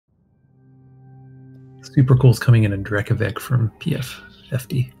Super Cool's coming in a Drekavacs from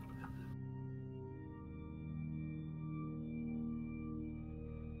FD.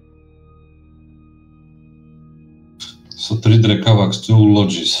 So 3 Drekavacs, 2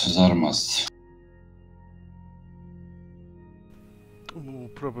 lodges, Zarmazd.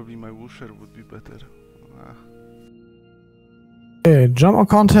 Probably my Wusher would be better. Okay, jump on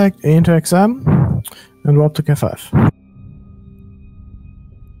contact, A into XM, and warp to K5.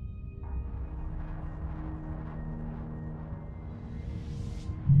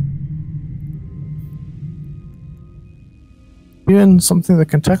 You in something that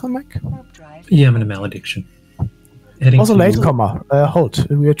can tackle mech? Yeah, I'm in a malediction. Heading Also to latecomer. Hold.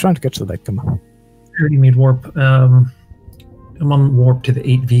 We are trying to get to the latecomer. already made warp. I'm on warp to the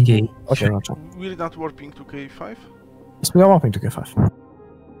 8V gate. Okay, roger. We're not warping to K5? Yes, we are warping to K5.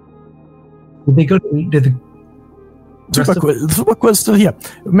 Did they go to 8? Did the Super cool. Super cool is still here.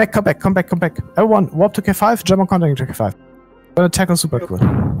 Mech, come back. Everyone, warp to K5, jump on contact to K5. Gonna tackle Super cool.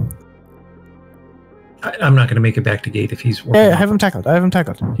 I'm not going to make it back to gate if he's warping. Yeah, I have him tackled.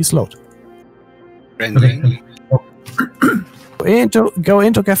 He's slowed. Friendly. Go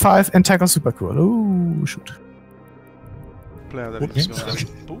into K5 and tackle Super cool. Ooh, shoot. Player that is gonna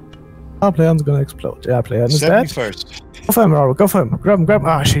poop. Oh, Player's gonna explode. Yeah, Player is dead. 71st. Go for him, Robert. Go for him. Grab him.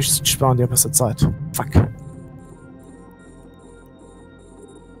 Ah, she spawned on the opposite side. Fuck.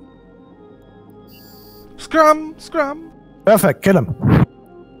 Scrum! Perfect. Kill him.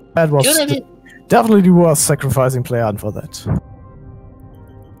 That was definitely worth sacrificing Player for that.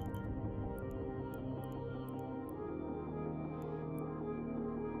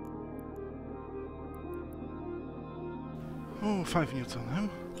 Oh, 5 newts on him.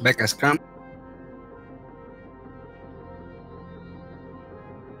 Back as scrum.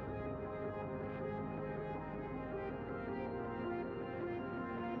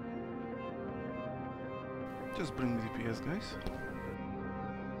 Just bring me DPS, guys.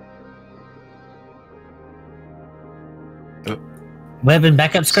 Weapon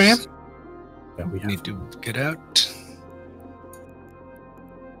backup scram? Yeah, we Need to get out.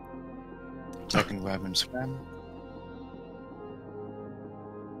 Second weapon scram.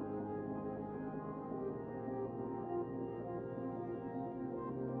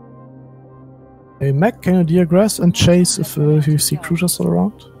 Hey, Mac, can you digress and chase if you see cruisers all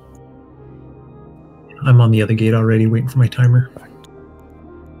around? I'm on the other gate already, waiting for my timer.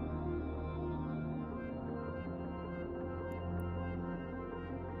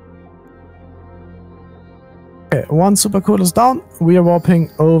 Okay, one super cool is down. We are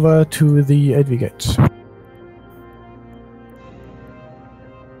warping over to the 8V gate.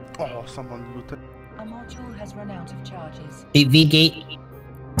 Oh, someone looted. A module has run out of charges. 8V gate.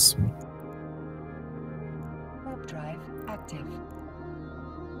 Warp drive active.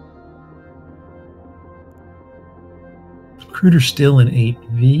 Recruiter's still in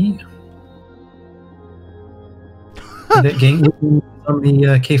 8V. That gang on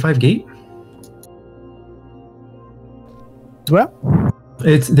the K5 gate? Where?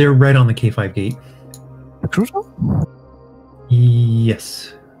 They're right on the K5 gate. The cruiser?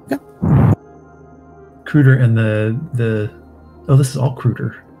 Yes. Yeah. Cruder and the oh, this is all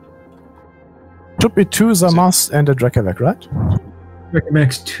Cruder. Should be 2 Zarmazd and a Drekavacs, right?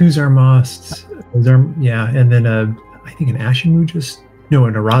 Drekavacs, 2 Zarmazds, yeah, and then I think an Ashenwu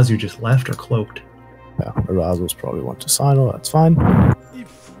an Arazu just left or cloaked. Yeah, Arazu's probably want to silo, that's fine.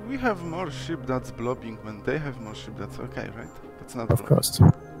 If we have more ship that's blobbing when they have more ship, that's okay, right? That's not Of course.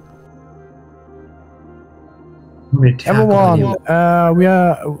 Everyone, we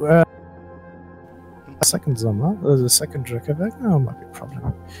are a second Zarmazd, the second Drekavacs. Oh, might be a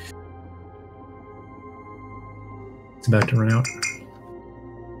problem. It's about to run out.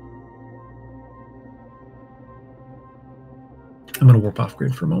 I'm going to warp off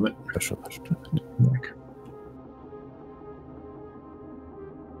grid for a moment. Sure.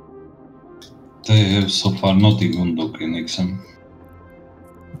 They have so far not even docking XM.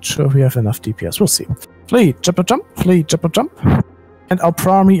 Sure, we have enough DPS. We'll see. Flee, jump. And our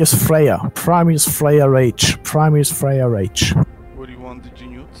primary is Freya. Primary is Freya Rage. Where do you want the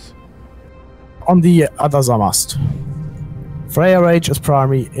G-Newts? On the other Zarmazd. Freya Rage is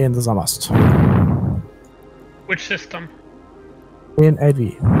primary in the Zarmazd. Which system? In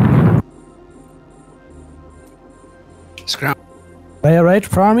 8V. Scrum. Freya Rage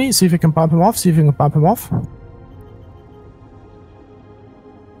primary. See if you can bump him off.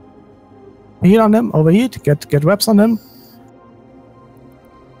 Heal on him. Overheat. Get webs on him.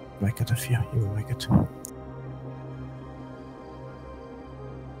 Make it a fear. You will make it.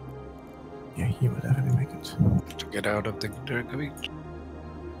 Yeah, he will definitely make it. To get out of the Drekavacs.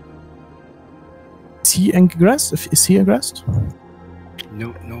 Is he ingressed? Is he ingressed?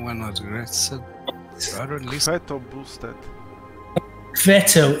 No one has aggressed. Or at least Veto boosted.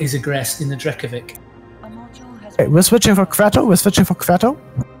 Veto is aggressed in the Drekavac. A module has Okay, we're switching for Kveto. We're switching for Kveto.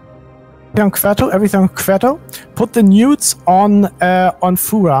 Everything on Kveto. Everything on Kveto. Put the newts on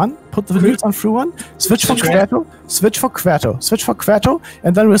Furan. Put the newts on Furan. Switch for Kveto. Switch for Kveto. Switch for Kveto.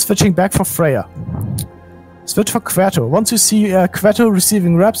 And then we're switching back for Freya. Switch for Kveto. Once you see Kveto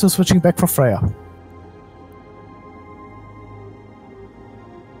receiving reps, we're switching back for Freya.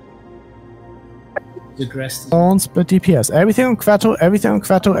 Aggressed. Don't split DPS. Everything on Kveto. Everything on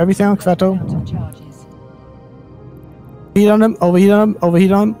Kveto. Everything on Kveto. out of charges. Overheat on him. Overheat on him.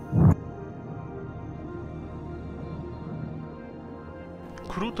 Overheat on him.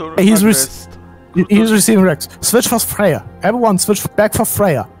 Krutor He's aggressed. He's receiving Rex. Switch for Freya. Everyone switch back for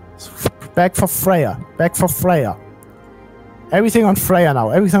Freya. Back for Freya. Back for Freya. Everything on Freya now.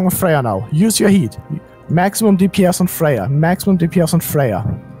 Everything on Freya now. Use your heat. Maximum DPS on Freya. Maximum DPS on Freya.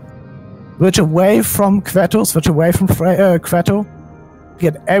 Switch away from Kveto. Switch away from Kveto.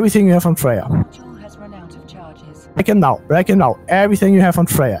 Get everything you have on Freya. Module has run out of charges. Break him now. Break him now. Everything you have on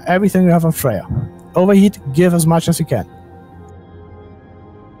Freya. Everything you have on Freya. Overheat. Give as much as you can.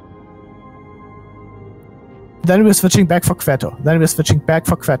 Then we're switching back for Kveto. Then we're switching back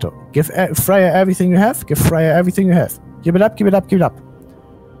for Kveto. Give Freya everything you have. Give Freya everything you have. Give it up, give it up, give it up.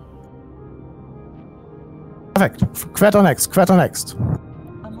 Perfect. Kveto next, Kveto next. A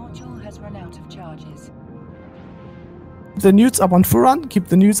module has run out of charges. Keep the newts up on Furan. Keep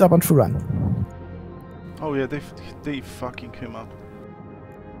the newts up on Furan. Oh yeah, they fucking him up.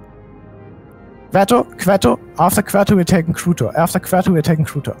 Kveto. After Kveto, we're taking Krutor. After Kveto, we're taking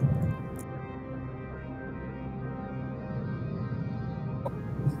Krutor.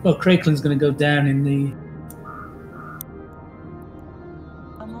 Well, Craiklin's going to go down in the.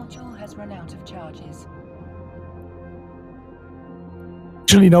 A module has run out of charges.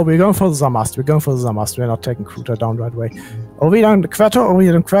 Actually, no, we're going for the Zarmazd. We're going for the Zarmazd. We're not taking Krutor down right away. Overheat on Kveto.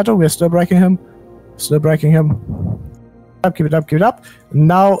 Overheat on Kveto. We're still breaking him. Still breaking him. Keep it up, keep it up.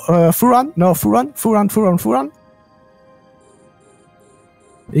 Now, Furan. No, Furan.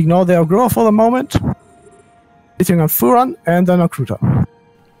 Ignore their growth for the moment. Hitting on Furan and then on Krutor.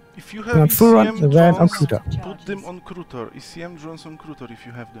 If you have On Furan, ECM then on drones, Krutor. put them on Krutor. ECM drones on Krutor if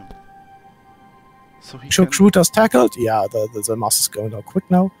you have them. So he Sure, can... Krutor's tackled. Yeah, the mass is going down quick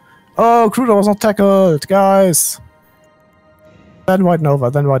now. Oh, Krutor was not tackled, guys. Then White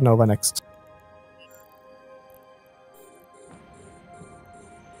Nova next.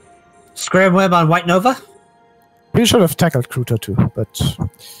 Square web on White Nova. We should have tackled Krutor too, but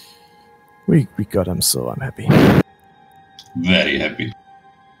we got him, so I'm happy. Very happy.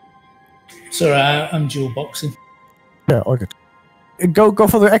 So I'm dual boxing. Yeah, all good. Go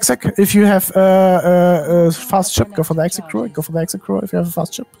for the exec if you have fast chip. Go for the exec crew. Go for the exec crew if you have a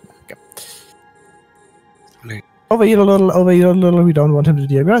fast chip. Okay. Overheat a little. We don't want him to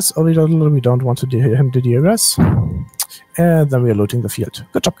de-aggress. Overheat a little. We don't want him to de-aggress. And then we are looting the field.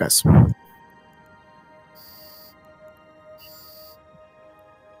 Good job, guys.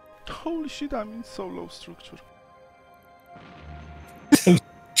 Holy shit, I'm in so low structure.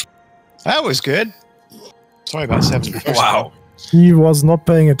 that was good. Sorry about 7. Wow. He was not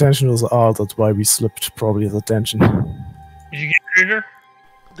paying attention to the art. That's why we slipped probably the attention. Did you get Krieger?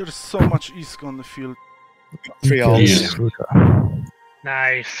 There's so much ISK on the field. 3 Yes, alls. Krutor.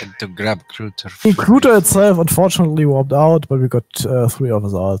 Nice. To grab Krutor. Krutor itself unfortunately warped out, but we got 3 of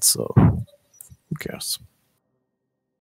his alts, so who cares?